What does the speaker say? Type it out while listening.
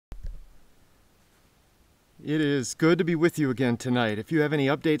It is good to be with you again tonight. If you have any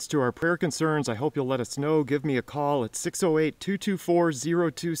updates to our prayer concerns, I hope you'll let us know. Give me a call at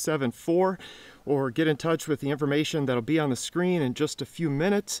 608-224-0274 or get in touch with the information that'll be on the screen in just a few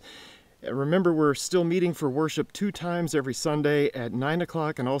minutes. Remember, we're still meeting for worship 2 times every Sunday at 9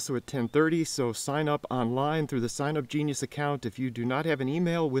 o'clock and also at 10:30, so sign up online through the Sign Up Genius account. If you do not have an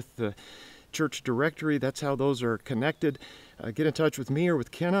email with the church directory, that's how those are connected. Get in touch with me or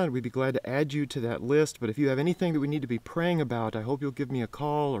with Kenna, and we'd be glad to add you to that list. But if you have anything that we need to be praying about, I hope you'll give me a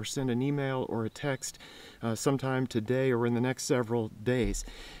call or send an email or a text sometime today or in the next several days.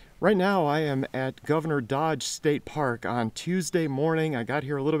 Right now, I am at Governor Dodge State Park on Tuesday morning. I got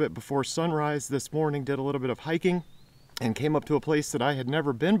here a little bit before sunrise this morning, did a little bit of hiking, and came up to a place that I had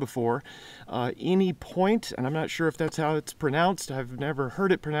never been before, Eni Point, and I'm not sure if that's how it's pronounced. I've never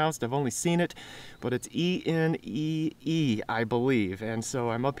heard it pronounced. I've only seen it, but it's E-N-E-E, I believe. And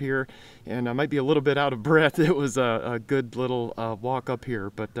so I'm up here, and I might be a little bit out of breath. It was a good little walk up here,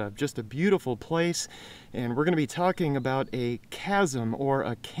 but just a beautiful place. And we're going to be talking about a chasm or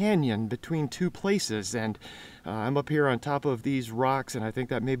a canyon between two places. And I'm up here on top of these rocks, and I think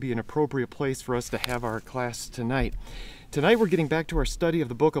that may be an appropriate place for us to have our class tonight. Tonight we're getting back to our study of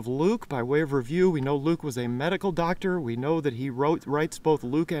the book of Luke. By way of review, we know Luke was a medical doctor. We know that he writes both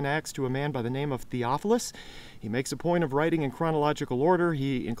Luke and Acts to a man by the name of Theophilus. He makes a point of writing in chronological order.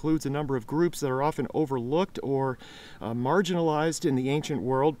 He includes a number of groups that are often overlooked or marginalized in the ancient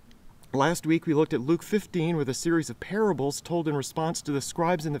world. Last week we looked at Luke 15 with a series of parables told in response to the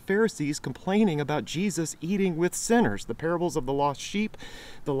scribes and the Pharisees complaining about Jesus eating with sinners. The parables of the lost sheep,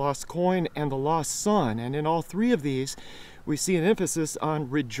 the lost coin, and the lost son. And in all 3 of these, we see an emphasis on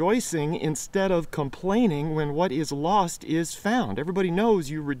rejoicing instead of complaining when what is lost is found. Everybody knows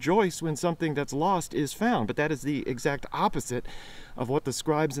you rejoice when something that's lost is found, but that is the exact opposite of what the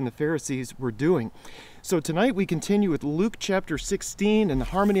scribes and the Pharisees were doing. So tonight we continue with Luke chapter 16 and the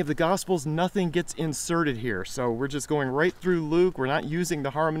harmony of the Gospels. Nothing gets inserted here, so we're just going right through Luke. We're not using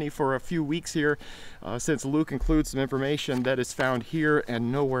the harmony for a few weeks here since Luke includes some information that is found here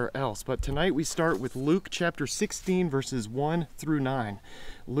and nowhere else. But tonight we start with Luke chapter 16 verses 1 through 9.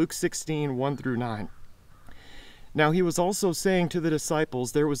 Luke 16, 1 through 9. Now he was also saying to the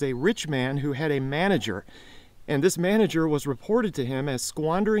disciples, there was a rich man who had a manager, and this manager was reported to him as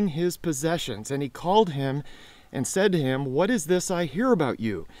squandering his possessions. And he called him and said to him, "What is this I hear about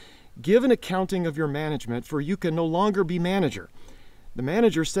you? Give an accounting of your management, for you can no longer be manager." The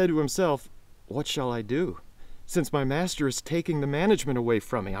manager said to himself, "What shall I do, since my master is taking the management away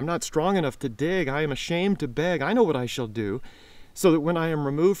from me? I'm not strong enough to dig. I am ashamed to beg. I know what I shall do, so that when I am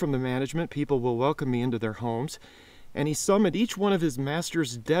removed from the management, people will welcome me into their homes." And he summoned each one of his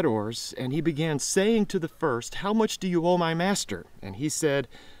master's debtors, and he began saying to the first, "How much do you owe my master?" And he said,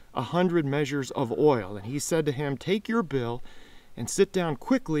 100 measures of oil. And he said to him, "Take your bill and sit down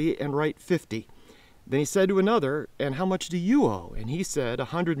quickly and write 50. Then he said to another, "And how much do you owe?" And he said,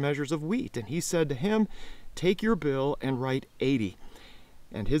 100 measures of wheat. And he said to him, "Take your bill and write 80.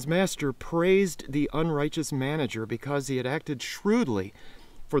 And his master praised the unrighteous manager because he had acted shrewdly.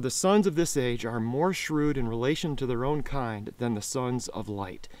 For the sons of this age are more shrewd in relation to their own kind than the sons of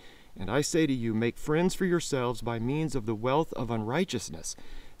light. And I say to you, make friends for yourselves by means of the wealth of unrighteousness,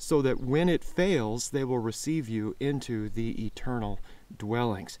 so that when it fails, they will receive you into the eternal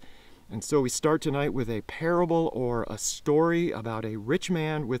dwellings." And so we start tonight with a parable or a story about a rich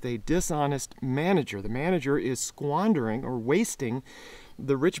man with a dishonest manager. The manager is squandering or wasting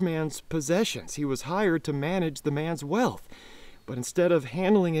the rich man's possessions. He was hired to manage the man's wealth. But instead of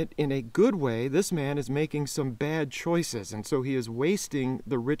handling it in a good way, this man is making some bad choices, and so he is wasting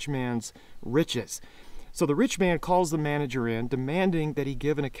the rich man's riches. So the rich man calls the manager in, demanding that he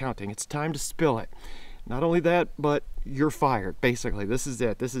give an accounting. It's time to spill it. Not only that, but you're fired, basically. This is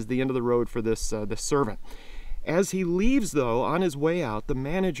it. This is the end of the road for this servant. As he leaves, though, on his way out, the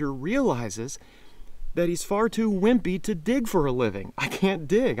manager realizes that he's far too wimpy to dig for a living. "I can't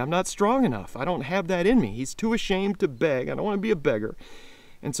dig. I'm not strong enough. I don't have that in me." He's too ashamed to beg. I don't want to be a beggar.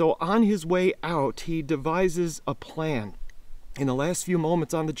 And so on his way out, he devises a plan. In the last few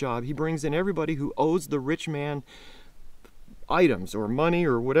moments on the job, he brings in everybody who owes the rich man items or money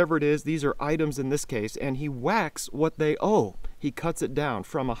or whatever it is. These are items in this case, and he whacks what they owe. He cuts it down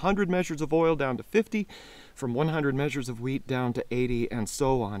from 100 measures of oil down to 50, from 100 measures of wheat down to 80, and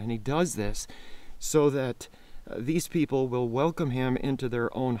so on. And he does this so that these people will welcome him into their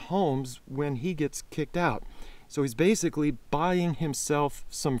own homes when he gets kicked out. So he's basically buying himself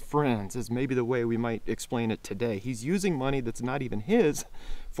some friends, is maybe the way we might explain it today. He's using money that's not even his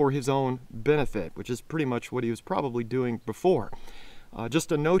for his own benefit, which is pretty much what he was probably doing before.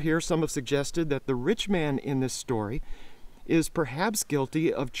 Just a note here, some have suggested that the rich man in this story is perhaps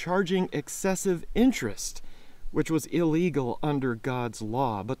guilty of charging excessive interest, which was illegal under God's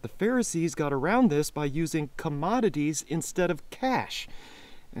law. But the Pharisees got around this by using commodities instead of cash.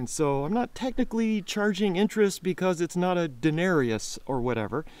 And so I'm not technically charging interest because it's not a denarius or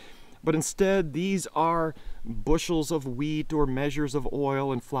whatever, but instead these are bushels of wheat or measures of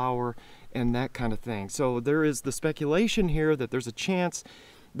oil and flour and that kind of thing. So there is the speculation here that there's a chance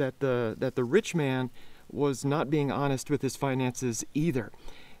that the rich man was not being honest with his finances either.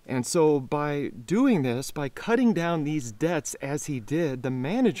 And so by doing this, by cutting down these debts as he did, the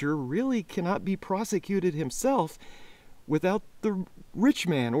manager really cannot be prosecuted himself without the rich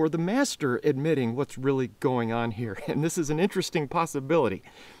man or the master admitting what's really going on here. And this is an interesting possibility.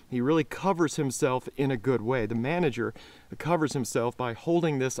 He really covers himself in a good way. The manager covers himself by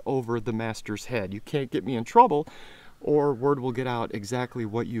holding this over the master's head. You can't get me in trouble, or word will get out exactly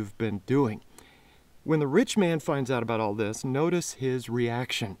what you've been doing. When the rich man finds out about all this, notice his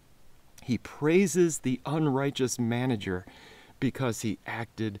reaction. He praises the unrighteous manager because he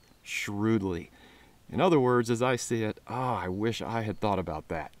acted shrewdly. In other words, as I see it, I wish I had thought about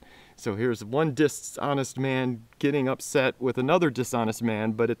that. So here's one dishonest man getting upset with another dishonest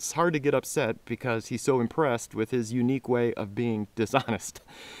man, but it's hard to get upset because he's so impressed with his unique way of being dishonest.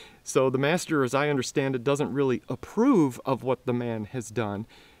 So the master, as I understand it, doesn't really approve of what the man has done,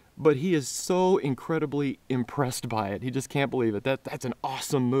 but he is so incredibly impressed by it. He just can't believe it. That's an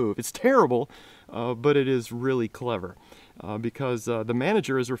awesome move. It's terrible, but it is really clever because the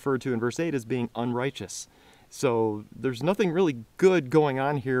manager is referred to in verse 8 as being unrighteous. So there's nothing really good going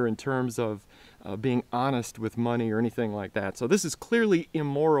on here in terms of being honest with money or anything like that. So this is clearly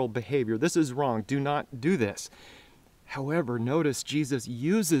immoral behavior. This is wrong. Do not do this. However, notice Jesus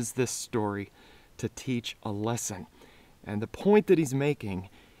uses this story to teach a lesson. And the point that he's making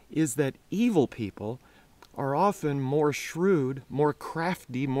is that evil people are often more shrewd, more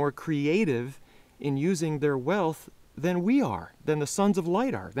crafty, more creative in using their wealth than we are, than the sons of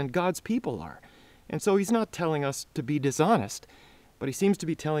light are, than God's people are. And so he's not telling us to be dishonest, but he seems to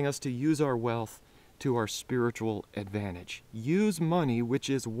be telling us to use our wealth to our spiritual advantage. Use money, which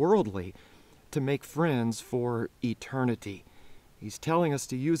is worldly, to make friends for eternity. He's telling us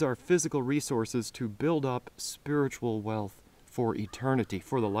to use our physical resources to build up spiritual wealth for eternity,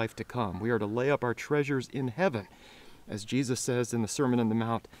 for the life to come. We are to lay up our treasures in heaven, as Jesus says in the Sermon on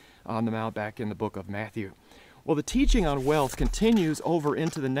the Mount back in the book of Matthew. Well, the teaching on wealth continues over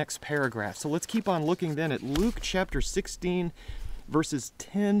into the next paragraph. So let's keep on looking then at Luke chapter 16, verses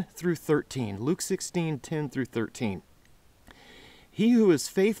 10 through 13. Luke 16, 10 through 13. He who is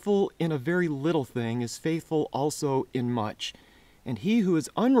faithful in a very little thing is faithful also in much. And he who is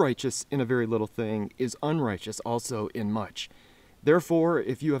unrighteous in a very little thing is unrighteous also in much. Therefore,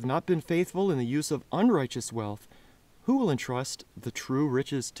 if you have not been faithful in the use of unrighteous wealth, who will entrust the true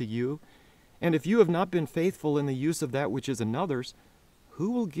riches to you? And if you have not been faithful in the use of that which is another's, who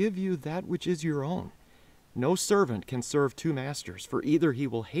will give you that which is your own? No servant can serve two masters, for either he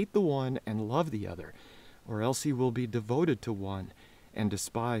will hate the one and love the other, or else he will be devoted to one and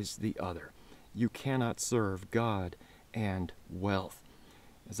despise the other. You cannot serve God and wealth.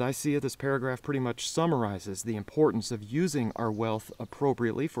 As I see it, this paragraph pretty much summarizes the importance of using our wealth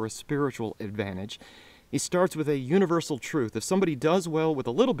appropriately for a spiritual advantage. He starts with a universal truth. If somebody does well with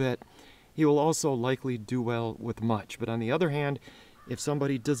a little bit, he will also likely do well with much. But on the other hand, if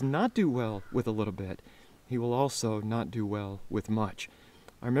somebody does not do well with a little bit, he will also not do well with much.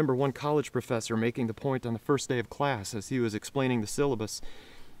 I remember one college professor making the point on the first day of class as he was explaining the syllabus.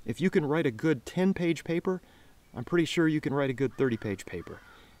 If you can write a good 10-page paper, I'm pretty sure you can write a good 30-page paper.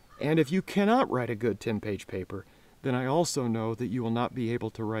 And if you cannot write a good 10-page paper, then I also know that you will not be able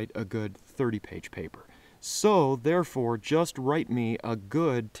to write a good 30-page paper. So, therefore, just write me a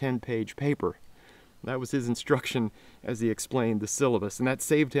good 10-page paper. That was his instruction as he explained the syllabus, and that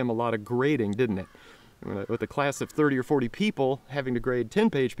saved him a lot of grading, didn't it? With a class of 30 or 40 people having to grade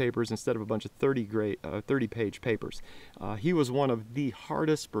 10-page papers instead of a bunch of 30-page papers. He was one of the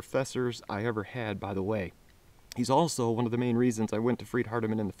hardest professors I ever had, by the way. He's also one of the main reasons I went to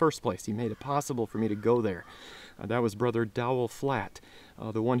Freed-Hardeman in the first place. He made it possible for me to go there. That was Brother Dowell Flatt,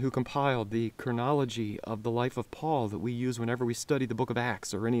 the one who compiled the chronology of the life of Paul that we use whenever we study the book of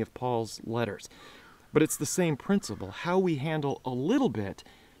Acts or any of Paul's letters. But it's the same principle. How we handle a little bit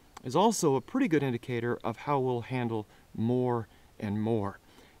is also a pretty good indicator of how we'll handle more and more.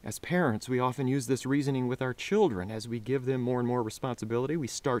 As parents, we often use this reasoning with our children. As we give them more and more responsibility, we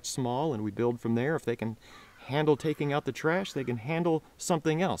start small and we build from there. If they can handle taking out the trash, they can handle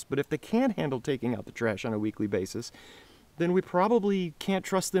something else. But if they can't handle taking out the trash on a weekly basis, then we probably can't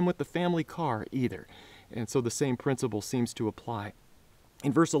trust them with the family car either. And so the same principle seems to apply.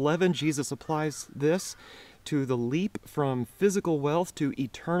 In verse 11, Jesus applies this to the leap from physical wealth to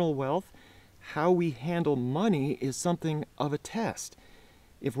eternal wealth. How we handle money is something of a test.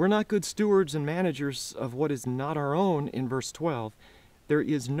 If we're not good stewards and managers of what is not our own, in verse 12, there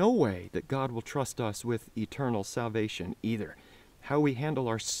is no way that God will trust us with eternal salvation either. How we handle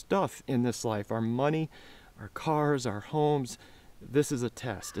our stuff in this life, our money, our cars, our homes, this is a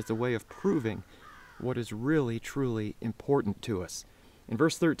test. It's a way of proving what is really, truly important to us. In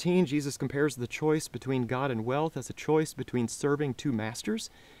verse 13, Jesus compares the choice between God and wealth as a choice between serving two masters.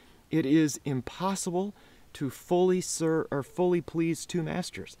 It is impossible to fully serve or fully please two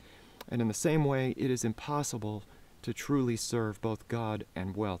masters. And in the same way, it is impossible to truly serve both God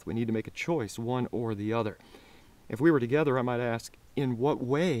and wealth. We need to make a choice, one or the other. If we were together, I might ask, in what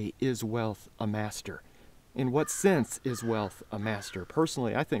way is wealth a master? In what sense is wealth a master?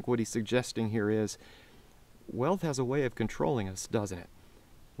 Personally, I think what he's suggesting here is wealth has a way of controlling us, doesn't it?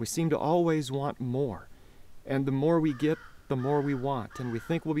 We seem to always want more. And the more we get, the more we want. And we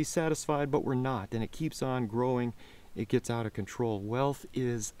think we'll be satisfied, but we're not. And it keeps on growing. It gets out of control. Wealth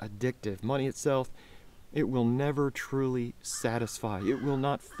is addictive. Money itself, it will never truly satisfy. It will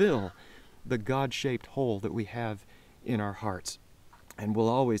not fill the God-shaped hole that we have in our hearts. And we'll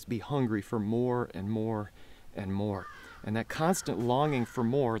always be hungry for more and more and more. And that constant longing for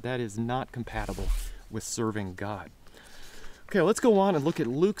more, that is not compatible with serving God. Okay, let's go on and look at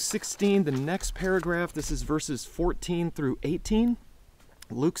Luke 16, the next paragraph. This is verses 14 through 18.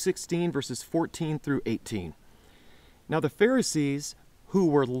 Luke 16, verses 14 through 18. Now the Pharisees, who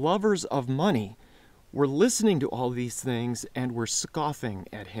were lovers of money, were listening to all these things and were scoffing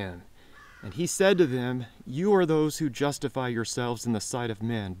at him. And he said to them, "You are those who justify yourselves in the sight of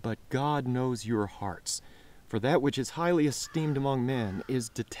men, but God knows your hearts. For that which is highly esteemed among men is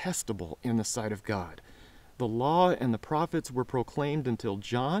detestable in the sight of God. The law and the prophets were proclaimed until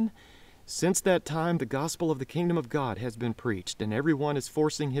John. Since that time, the gospel of the kingdom of God has been preached, and everyone is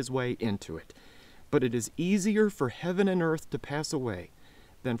forcing his way into it. But it is easier for heaven and earth to pass away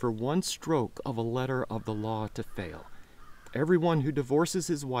than for one stroke of a letter of the law to fail. Everyone who divorces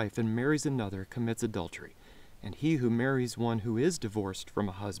his wife and marries another commits adultery, and he who marries one who is divorced from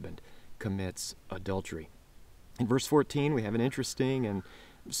a husband commits adultery." In verse 14, we have an interesting and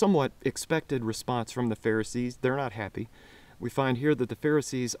somewhat expected response from the Pharisees. They're not happy. We find here that the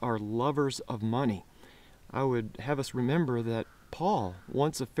Pharisees are lovers of money. I would have us remember that Paul,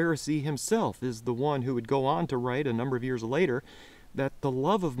 once a Pharisee himself, is the one who would go on to write a number of years later that the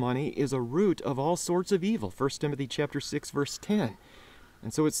love of money is a root of all sorts of evil. 1 Timothy chapter 6, verse 10.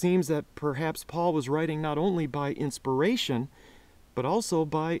 And so it seems that perhaps Paul was writing not only by inspiration, but also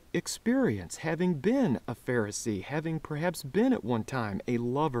by experience, having been a Pharisee, having perhaps been at one time a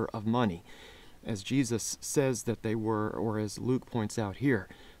lover of money, as Jesus says that they were, or as Luke points out here.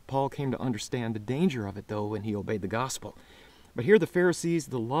 Paul came to understand the danger of it, though, when he obeyed the gospel. But here the Pharisees,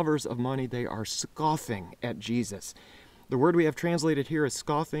 the lovers of money, they are scoffing at Jesus. The word we have translated here as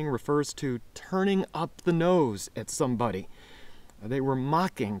scoffing refers to turning up the nose at somebody. They were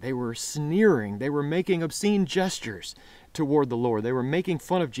mocking, they were sneering, they were making obscene gestures toward the Lord. They were making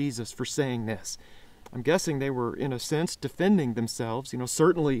fun of Jesus for saying this. I'm guessing they were, in a sense, defending themselves.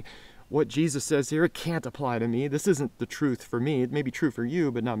 Certainly what Jesus says here, it can't apply to me. This isn't the truth for me. It may be true for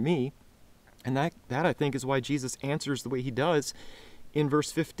you, but not me. And that I think, is why Jesus answers the way he does in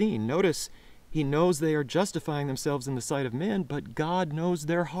verse 15. Notice, he knows they are justifying themselves in the sight of men, but God knows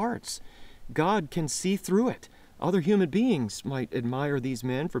their hearts. God can see through it. Other human beings might admire these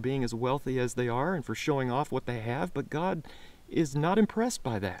men for being as wealthy as they are and for showing off what they have, but God is not impressed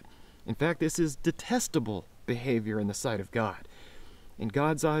by that. In fact, this is detestable behavior in the sight of God. In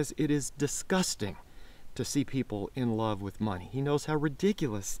God's eyes, it is disgusting to see people in love with money. He knows how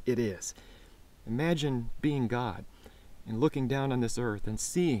ridiculous it is. Imagine being God and looking down on this earth and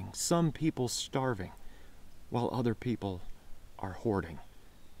seeing some people starving while other people are hoarding.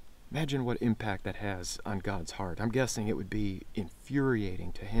 Imagine what impact that has on God's heart. I'm guessing it would be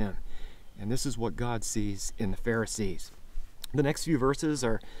infuriating to him. And this is what God sees in the Pharisees. The next few verses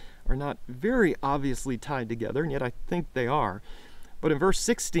are not very obviously tied together, and yet I think they are. But in verse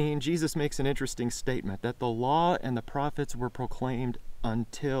 16, Jesus makes an interesting statement that the law and the prophets were proclaimed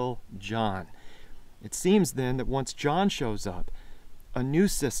until John. It seems then that once John shows up, a new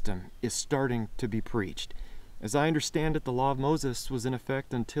system is starting to be preached. As I understand it, the law of Moses was in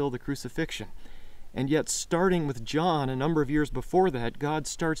effect until the crucifixion. And yet, starting with John a number of years before that, God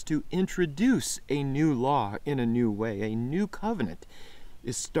starts to introduce a new law in a new way. A new covenant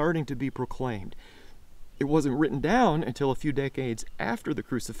is starting to be proclaimed. It wasn't written down until a few decades after the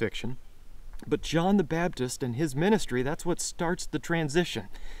crucifixion, but John the Baptist and his ministry, that's what starts the transition.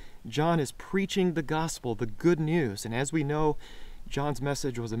 John is preaching the gospel, the good news, and as we know, John's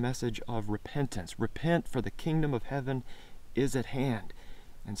message was a message of repentance. Repent, for the kingdom of heaven is at hand.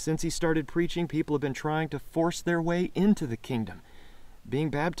 And since he started preaching, people have been trying to force their way into the kingdom.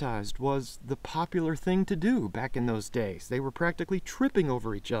 Being baptized was the popular thing to do back in those days. They were practically tripping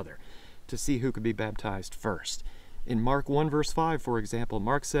over each other to see who could be baptized first. In Mark 1 verse 5, for example,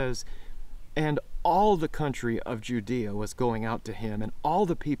 Mark says, "And all the country of Judea was going out to him, and all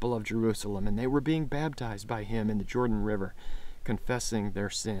the people of Jerusalem, and they were being baptized by him in the Jordan River, confessing their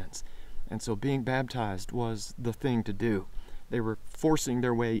sins." And so being baptized was the thing to do. They were forcing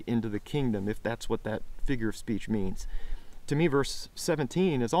their way into the kingdom, if that's what that figure of speech means. To me, verse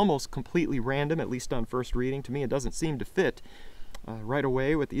 17 is almost completely random, at least on first reading. To me, it doesn't seem to fit right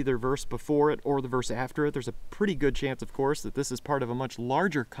away with either verse before it or the verse after it. There's a pretty good chance, of course, that this is part of a much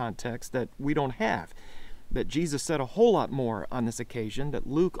larger context that we don't have, that Jesus said a whole lot more on this occasion, that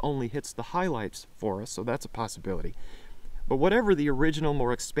Luke only hits the highlights for us, so that's a possibility. But whatever the original,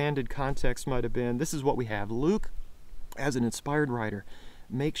 more expanded context might have been, this is what we have. Luke, as an inspired writer,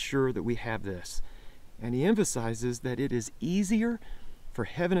 makes sure that we have this. And he emphasizes that it is easier for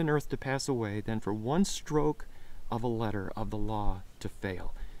heaven and earth to pass away than for one stroke of a letter of the law to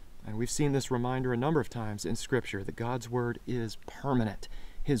fail. And we've seen this reminder a number of times in Scripture that God's word is permanent.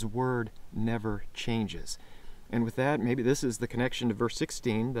 His word never changes. And with that, maybe this is the connection to verse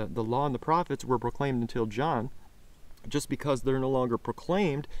 16. The law and the prophets were proclaimed until John. Just because they're no longer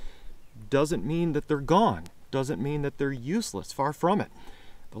proclaimed doesn't mean that they're gone, doesn't mean that they're useless. Far from it.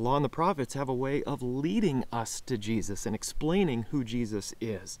 The law and the prophets have a way of leading us to Jesus and explaining who Jesus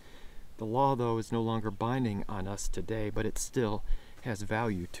is. The law, though, is no longer binding on us today, but it still has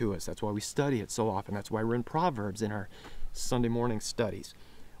value to us. That's why we study it so often. That's why we're in Proverbs in our Sunday morning studies.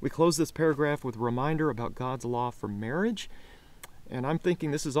 We close this paragraph with a reminder about God's law for marriage. And I'm thinking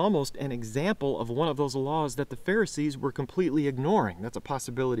this is almost an example of one of those laws that the Pharisees were completely ignoring. That's a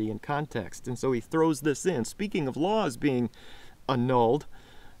possibility in context. And so he throws this in. Speaking of laws being annulled,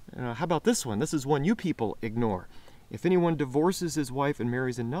 how about this one? This is one you people ignore. If anyone divorces his wife and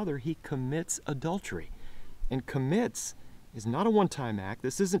marries another, he commits adultery. And commits is not a one-time act.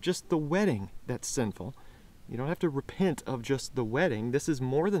 This isn't just the wedding that's sinful. You don't have to repent of just the wedding. This is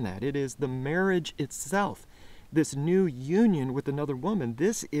more than that. It is the marriage itself. This new union with another woman,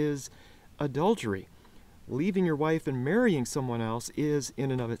 this is adultery. Leaving your wife and marrying someone else is in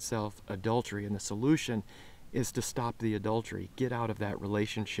and of itself adultery. And the solution is to stop the adultery. Get out of that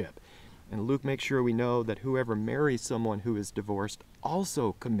relationship. And Luke makes sure we know that whoever marries someone who is divorced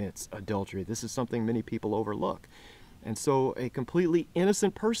also commits adultery. This is something many people overlook. And so a completely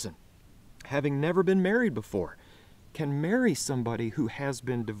innocent person, having never been married before, can marry somebody who has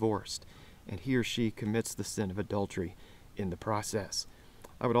been divorced, and he or she commits the sin of adultery in the process.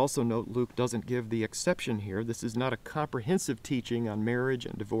 I would also note Luke doesn't give the exception here. This is not a comprehensive teaching on marriage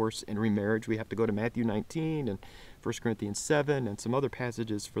and divorce and remarriage. We have to go to Matthew 19 and 1 Corinthians 7 and some other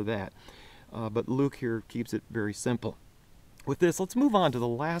passages for that. But Luke here keeps it very simple. With this, let's move on to the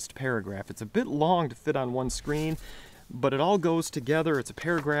last paragraph. It's a bit long to fit on one screen, but it all goes together. It's a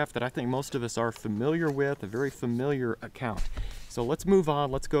paragraph that I think most of us are familiar with, a very familiar account. So let's move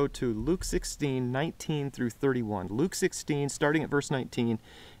on. Let's go to Luke 16, 19 through 31. Luke 16, starting at verse 19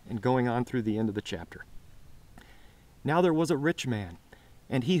 and going on through the end of the chapter. Now there was a rich man,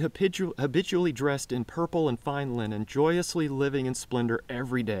 and he habitually dressed in purple and fine linen, joyously living in splendor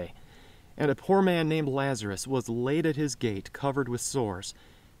every day. And a poor man named Lazarus was laid at his gate, covered with sores,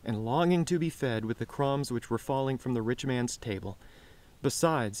 and longing to be fed with the crumbs which were falling from the rich man's table.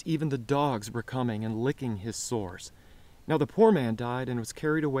 Besides, even the dogs were coming and licking his sores. Now the poor man died and was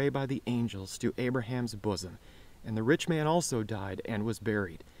carried away by the angels to Abraham's bosom. And the rich man also died and was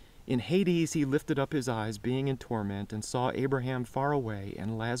buried. In Hades he lifted up his eyes, being in torment, and saw Abraham far away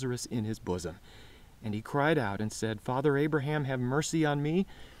and Lazarus in his bosom. And he cried out and said, Father Abraham, have mercy on me,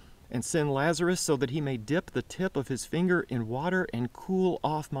 and send Lazarus so that he may dip the tip of his finger in water and cool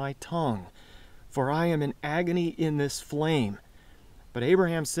off my tongue, for I am in agony in this flame. But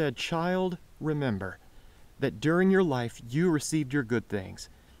Abraham said, Child, remember that during your life you received your good things,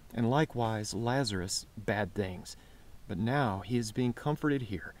 and likewise Lazarus bad things. But now he is being comforted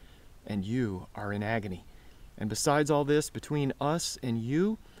here, and you are in agony. And besides all this, between us and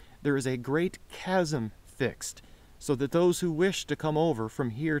you, there is a great chasm fixed, so that those who wish to come over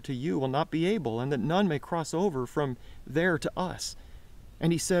from here to you will not be able, and that none may cross over from there to us.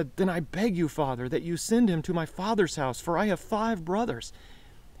 And he said, Then I beg you, Father, that you send him to my father's house, for I have 5 brothers.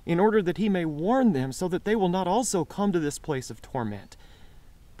 in order that he may warn them, so that they will not also come to this place of torment.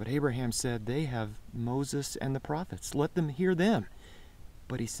 But Abraham said, They have Moses and the prophets. Let them hear them.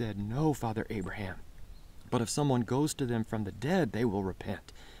 But he said, No, Father Abraham. But if someone goes to them from the dead, they will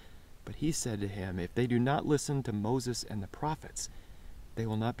repent. But he said to him, If they do not listen to Moses and the prophets, they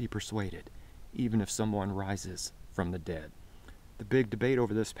will not be persuaded, even if someone rises from the dead. The big debate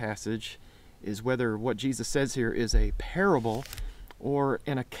over this passage is whether what Jesus says here is a parable or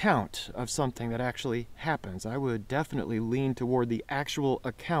an account of something that actually happens. I would definitely lean toward the actual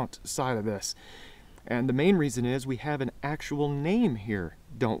account side of this. And the main reason is we have an actual name here,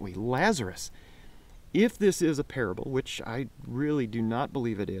 don't we? Lazarus. If this is a parable, which I really do not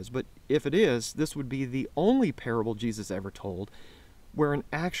believe it is, but if it is, this would be the only parable Jesus ever told where an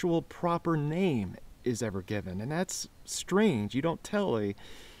actual proper name is ever given. And that's strange. You don't tell a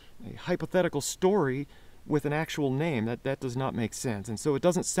hypothetical story with an actual name. That does not make sense. And so it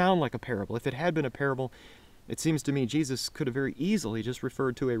doesn't sound like a parable. If it had been a parable, it seems to me Jesus could have very easily just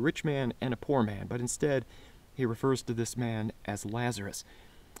referred to a rich man and a poor man, but instead he refers to this man as Lazarus.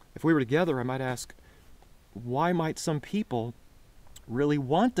 If we were together, I might ask, why might some people really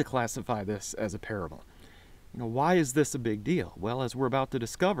want to classify this as a parable? Why is this a big deal? Well, as we're about to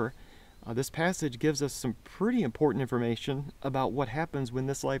discover, this passage gives us some pretty important information about what happens when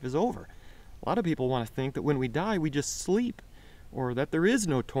this life is over. A lot of people want to think that when we die, we just sleep, or that there is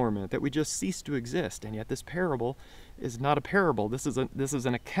no torment, that we just cease to exist. And yet this parable is not a parable. This is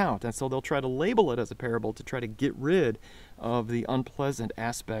an account, and so they'll try to label it as a parable to try to get rid of the unpleasant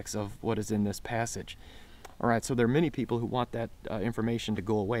aspects of what is in this passage. All right, so there are many people who want that information to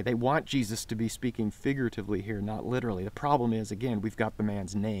go away. They want Jesus to be speaking figuratively here, not literally. The problem is, again, we've got the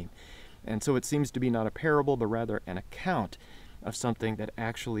man's name. And so it seems to be not a parable, but rather an account of something that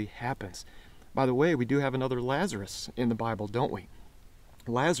actually happens. By the way, we do have another Lazarus in the Bible, don't we?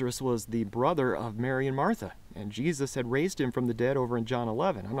 Lazarus was the brother of Mary and Martha, and Jesus had raised him from the dead over in John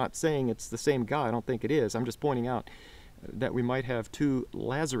 11. I'm not saying it's the same guy. I don't think it is. I'm just pointing out that we might have two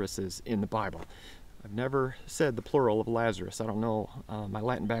Lazaruses in the Bible. I've never said the plural of Lazarus. I don't know. My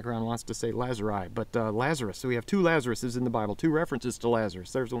Latin background wants to say Lazari, but Lazarus. So we have two Lazaruses in the Bible, two references to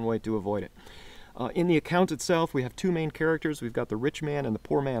Lazarus. There's one way to avoid it. In the account itself, we have two main characters. We've got the rich man and the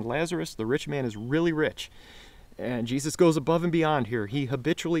poor man, Lazarus. The rich man is really rich, and Jesus goes above and beyond here. He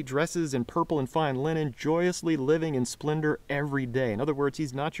habitually dresses in purple and fine linen, joyously living in splendor every day. In other words,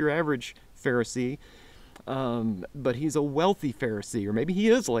 he's not your average Pharisee, but he's a wealthy Pharisee, or maybe he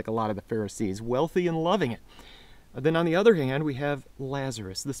is like a lot of the Pharisees, wealthy and loving it. Then on the other hand, we have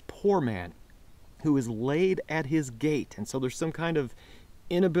Lazarus, this poor man, who is laid at his gate. And so there's some kind of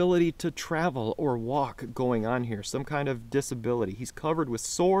inability to travel or walk going on here, some kind of disability. He's covered with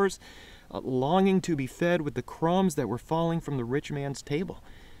sores, longing to be fed with the crumbs that were falling from the rich man's table.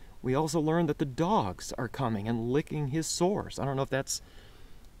 We also learn that the dogs are coming and licking his sores. I don't know if that's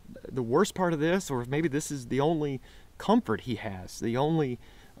the worst part of this, or if maybe this is the only comfort he has, the only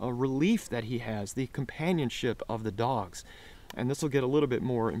relief that he has, the companionship of the dogs. And this will get a little bit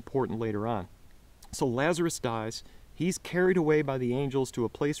more important later on. So Lazarus dies. He's carried away by the angels to a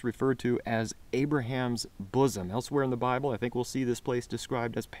place referred to as Abraham's bosom. Elsewhere in the Bible, I think we'll see this place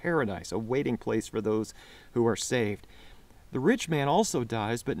described as paradise, a waiting place for those who are saved. The rich man also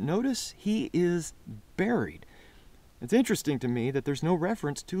dies, but notice he is buried. It's interesting to me that there's no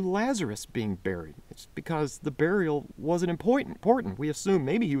reference to Lazarus being buried. It's because the burial wasn't important. We assume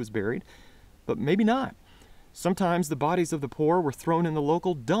maybe he was buried, but maybe not. Sometimes the bodies of the poor were thrown in the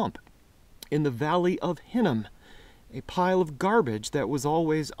local dump in the valley of Hinnom, a pile of garbage that was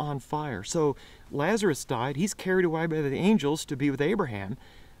always on fire. So Lazarus died. He's carried away by the angels to be with Abraham,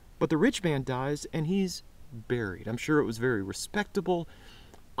 but the rich man dies and he's buried. I'm sure it was very respectable,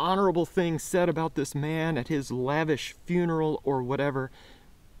 honorable things said about this man at his lavish funeral or whatever,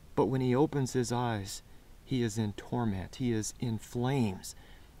 but when he opens his eyes, he is in torment. He is in flames.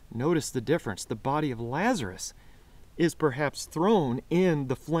 Notice the difference. The body of Lazarus is perhaps thrown in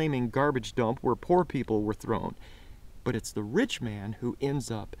the flaming garbage dump where poor people were thrown, but it's the rich man who ends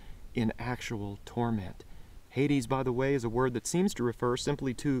up in actual torment. Hades, by the way, is a word that seems to refer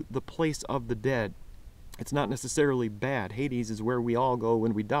simply to the place of the dead. It's not necessarily bad. Hades is where we all go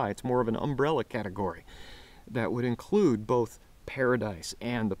when we die. It's more of an umbrella category that would include both paradise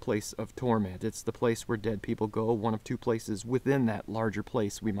and the place of torment. It's the place where dead people go, one of two places within that larger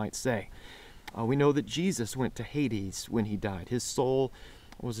place, we might say. We know that Jesus went to Hades when he died. His soul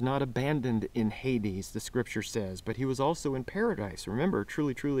was not abandoned in Hades, the scripture says, but he was also in paradise. Remember,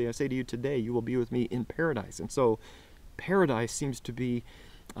 truly, truly, I say to you today, you will be with me in paradise. And so paradise seems to be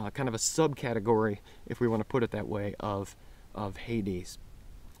kind of a subcategory, if we want to put it that way, of Hades.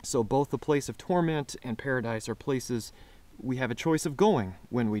 So both the place of torment and paradise are places we have a choice of going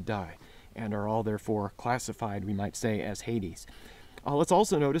when we die, and are all therefore classified, we might say, as Hades. Let's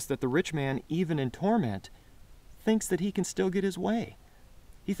also notice that the rich man, even in torment, thinks that he can still get his way.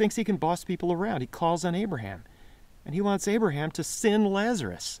 He thinks he can boss people around. He calls on Abraham, and he wants Abraham to send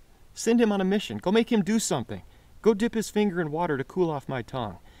Lazarus. Send him on a mission. Go make him do something. Go dip his finger in water to cool off my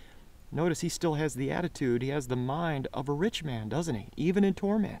tongue. Notice he still has the attitude, he has the mind of a rich man, doesn't he? Even in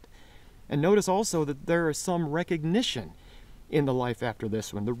torment. And notice also that there is some recognition in the life after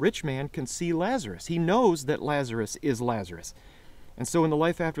this one. The rich man can see Lazarus. He knows that Lazarus is Lazarus. And so in the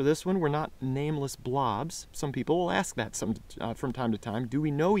life after this one, we're not nameless blobs. Some people will ask that from time to time. Do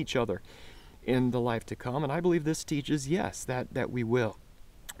we know each other in the life to come? And I believe this teaches, yes, that we will.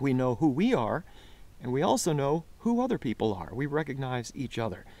 We know who we are, and we also know who other people are. We recognize each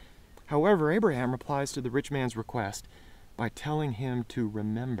other. However, Abraham replies to the rich man's request by telling him to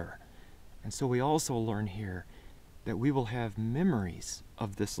remember. And so we also learn here that we will have memories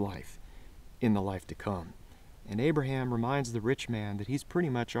of this life in the life to come. And Abraham reminds the rich man that he's pretty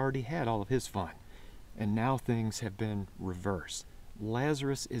much already had all of his fun, and now things have been reversed.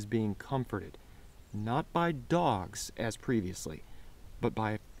 Lazarus is being comforted, not by dogs as previously, but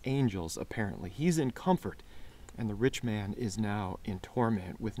by angels apparently. He's in comfort, and the rich man is now in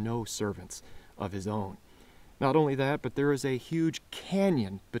torment with no servants of his own. Not only that, but there is a huge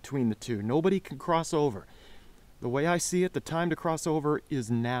canyon between the two. Nobody can cross over. The way I see it, the time to cross over is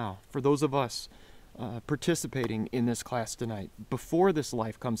now. For those of us participating in this class tonight, before this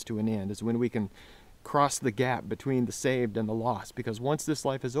life comes to an end, is when we can cross the gap between the saved and the lost. Because once this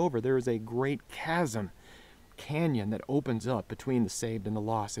life is over, there is a great canyon that opens up between the saved and the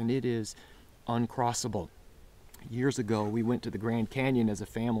lost, and it is uncrossable. Years ago, we went to the Grand Canyon as a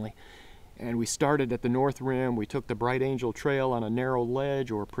family, and we started at the North Rim. We took the Bright Angel Trail on a narrow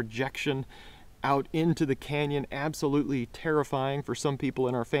ledge or projection out into the canyon, absolutely terrifying for some people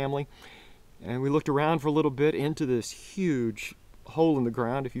in our family. And we looked around for a little bit into this huge hole in the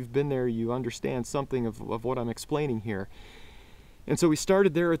ground. If you've been there, you understand something of what I'm explaining here. And so we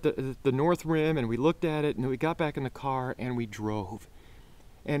started there at the North Rim, and we looked at it, and we got back in the car, and we drove.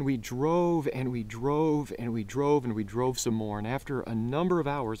 And we drove, and we drove, and we drove, and we drove some more. And after a number of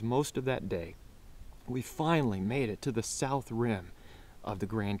hours, most of that day, we finally made it to the south rim of the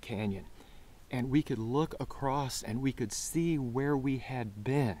Grand Canyon. And we could look across, and we could see where we had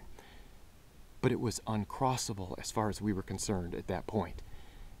been. But it was uncrossable as far as we were concerned at that point.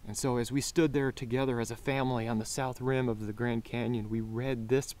 And so as we stood there together as a family on the south rim of the Grand Canyon, we read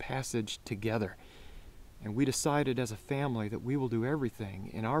this passage together. And we decided as a family that we will do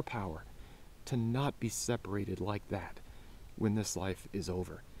everything in our power to not be separated like that when this life is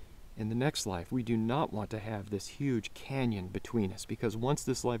over. In the next life, we do not want to have this huge canyon between us, because once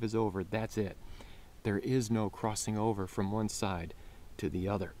this life is over, that's it. There is no crossing over from one side to the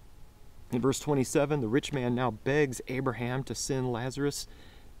other. In verse 27, the rich man now begs Abraham to send Lazarus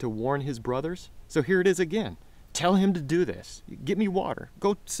to warn his brothers. So here it is again. Tell him to do this. Get me water.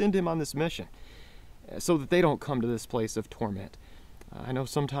 Go send him on this mission so that they don't come to this place of torment. I know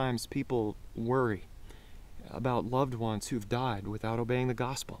sometimes people worry about loved ones who've died without obeying the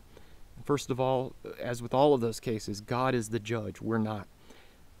gospel. First of all, as with all of those cases, God is the judge. We're not.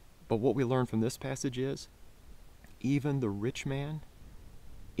 But what we learn from this passage is even the rich man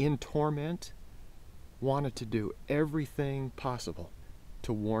in torment wanted to do everything possible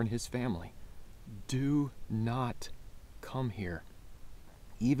to warn his family. Do not come here.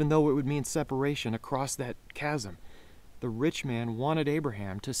 Even though it would mean separation across that chasm, the rich man wanted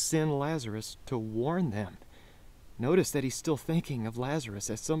Abraham to send Lazarus to warn them. Notice that he's still thinking of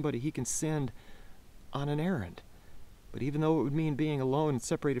Lazarus as somebody he can send on an errand. But even though it would mean being alone and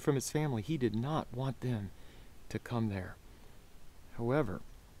separated from his family, he did not want them to come there. However,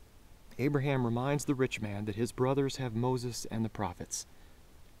 Abraham reminds the rich man that his brothers have Moses and the prophets.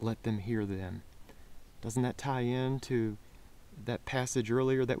 Let them hear them. Doesn't that tie in to that passage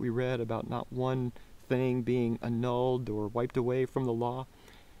earlier that we read about not one thing being annulled or wiped away from the law?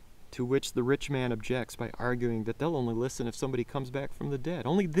 To which the rich man objects by arguing that they'll only listen if somebody comes back from the dead.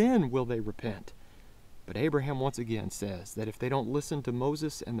 Only then will they repent. But Abraham once again says that if they don't listen to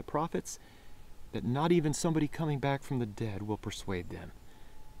Moses and the prophets, that not even somebody coming back from the dead will persuade them.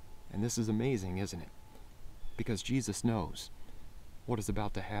 And this is amazing, isn't it? Because Jesus knows what is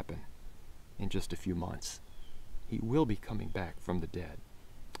about to happen in just a few months. He will be coming back from the dead.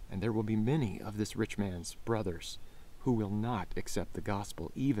 And there will be many of this rich man's brothers who will not accept the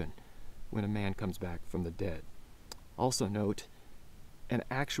gospel even when a man comes back from the dead. Also note, an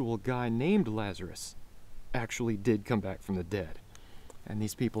actual guy named Lazarus actually did come back from the dead. And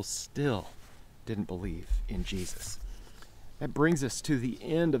these people still didn't believe in Jesus. That brings us to the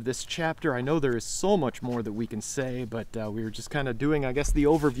end of this chapter. I know there is so much more that we can say, but we were just kind of doing, I guess, the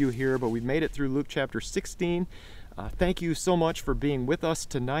overview here, but we've made it through Luke chapter 16. Thank you so much for being with us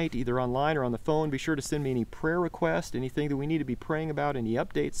tonight, either online or on the phone. Be sure to send me any prayer requests, anything that we need to be praying about, any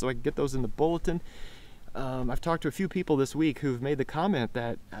updates, so I can get those in the bulletin. I've talked to a few people this week who've made the comment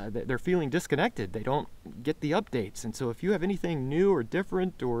that they're feeling disconnected. They don't get the updates. And so if you have anything new or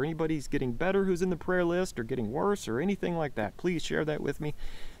different, or anybody's getting better who's in the prayer list, or getting worse, or anything like that, please share that with me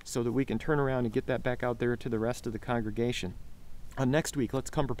so that we can turn around and get that back out there to the rest of the congregation. Next week, let's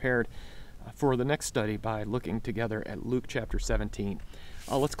come prepared for the next study by looking together at Luke chapter 17.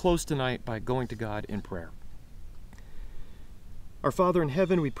 Let's close tonight by going to God in prayer. Our Father in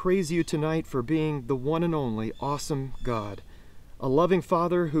heaven, we praise you tonight for being the one and only awesome God, a loving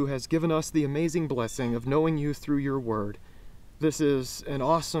Father who has given us the amazing blessing of knowing you through your word. This is an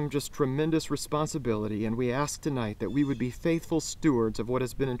awesome, just tremendous responsibility, and we ask tonight that we would be faithful stewards of what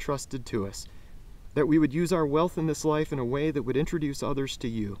has been entrusted to us, that we would use our wealth in this life in a way that would introduce others to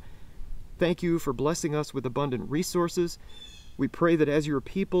you. Thank you for blessing us with abundant resources. We pray that as your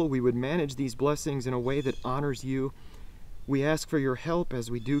people, we would manage these blessings in a way that honors you. We ask for your help as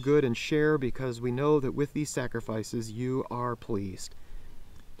we do good and share, because we know that with these sacrifices you are pleased.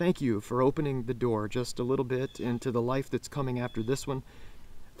 Thank you for opening the door just a little bit into the life that's coming after this one.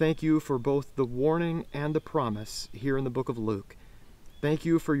 Thank you for both the warning and the promise here in the book of Luke. Thank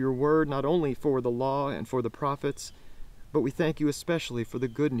you for your word, not only for the law and for the prophets, but we thank you especially for the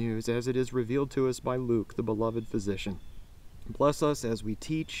good news as it is revealed to us by Luke, the beloved physician. Bless us as we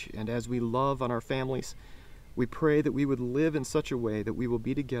teach and as we love on our families. We pray that we would live in such a way that we will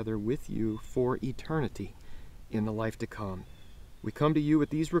be together with you for eternity in the life to come. We come to you with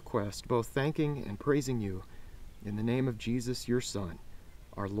these requests, both thanking and praising you, in the name of Jesus, your Son,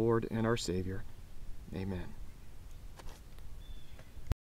 our Lord and our Savior. Amen.